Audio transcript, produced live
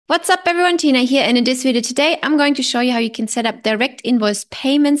What's up everyone, Tina here, and in this video today I'm going to show you how you can set up direct invoice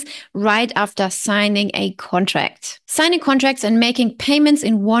payments right after signing a contract. Signing contracts and making payments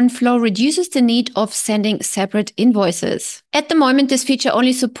in one flow reduces the need of sending separate invoices. At the moment, this feature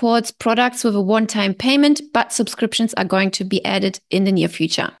only supports products with a one-time payment, but subscriptions are going to be added in the near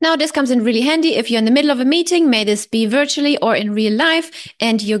future. Now, this comes in really handy if you're in the middle of a meeting, may this be virtually or in real life,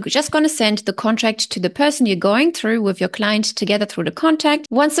 and you're just going to send the contract to the person you're going through with your client together through the contact.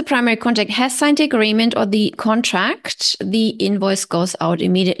 Once the primary contact has signed the agreement or the contract, the invoice goes out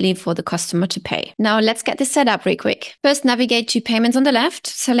immediately for the customer to pay. Now let's get this set up real quick. First, navigate to Payments on the left,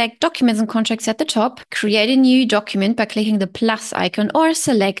 select Documents and Contracts at the top, create a new document by clicking the plus icon or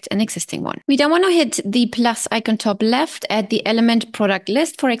select an existing one. We don't want to hit the plus icon top left at the element product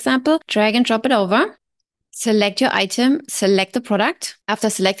list, for example. Drag and drop it over. Select your item, select the product. After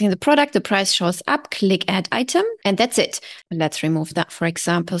selecting the product, the price shows up, click add item, and that's it. Let's remove that, for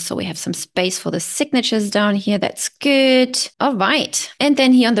example, so we have some space for the signatures down here. That's good. All right. And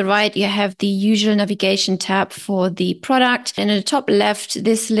then here on the right, you have the usual navigation tab for the product. And in the top left,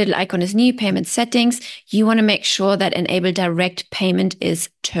 this little icon is new payment settings. You want to make sure that enable direct payment is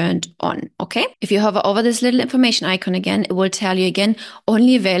turned on. Okay. If you hover over this little information icon again, it will tell you again,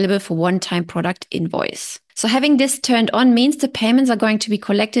 only available for one-time product invoice. So having this turned on means the payments are going to be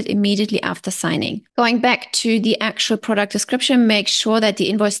collected immediately after signing. Going back to the actual product description, make sure that the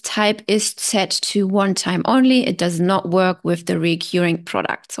invoice type is set to one time only. It does not work with the recurring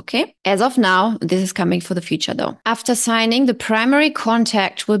products, okay? As of now, this is coming for the future though. After signing, the primary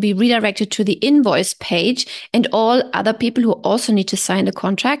contact will be redirected to the invoice page, and all other people who also need to sign the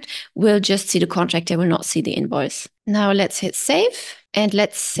contract will just see the contract. They will not see the invoice. Now let's hit save. And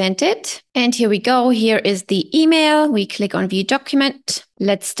let's send it. And here we go. Here is the email. We click on view document.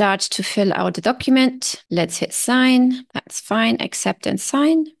 Let's start to fill out the document. Let's hit sign. That's fine. Accept and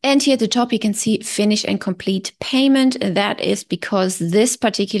sign. And here at the top, you can see finish and complete payment. That is because this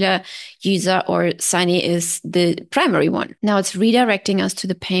particular user or signee is the primary one. Now it's redirecting us to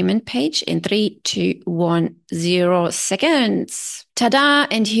the payment page in 3, 2, 1, 0 seconds. Ta-da!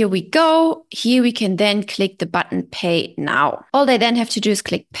 And here we go. Here we can then click the button Pay Now. All they then have to do is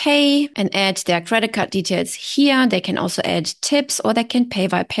click Pay and add their credit card details here. They can also add tips, or they can pay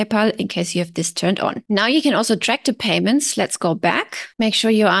via PayPal in case you have this turned on. Now you can also track the payments. Let's go back. Make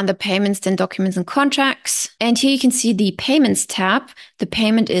sure you're on the Payments, then Documents and Contracts. And here you can see the Payments tab. The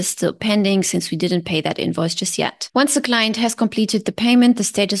payment is still pending since we didn't pay that invoice just yet. Once the client has completed the payment, the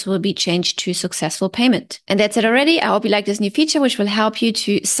status will be changed to successful payment. And that's it already. I hope you like this new feature, which will help you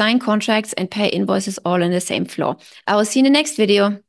to sign contracts and pay invoices all in the same flow. I will see you in the next video.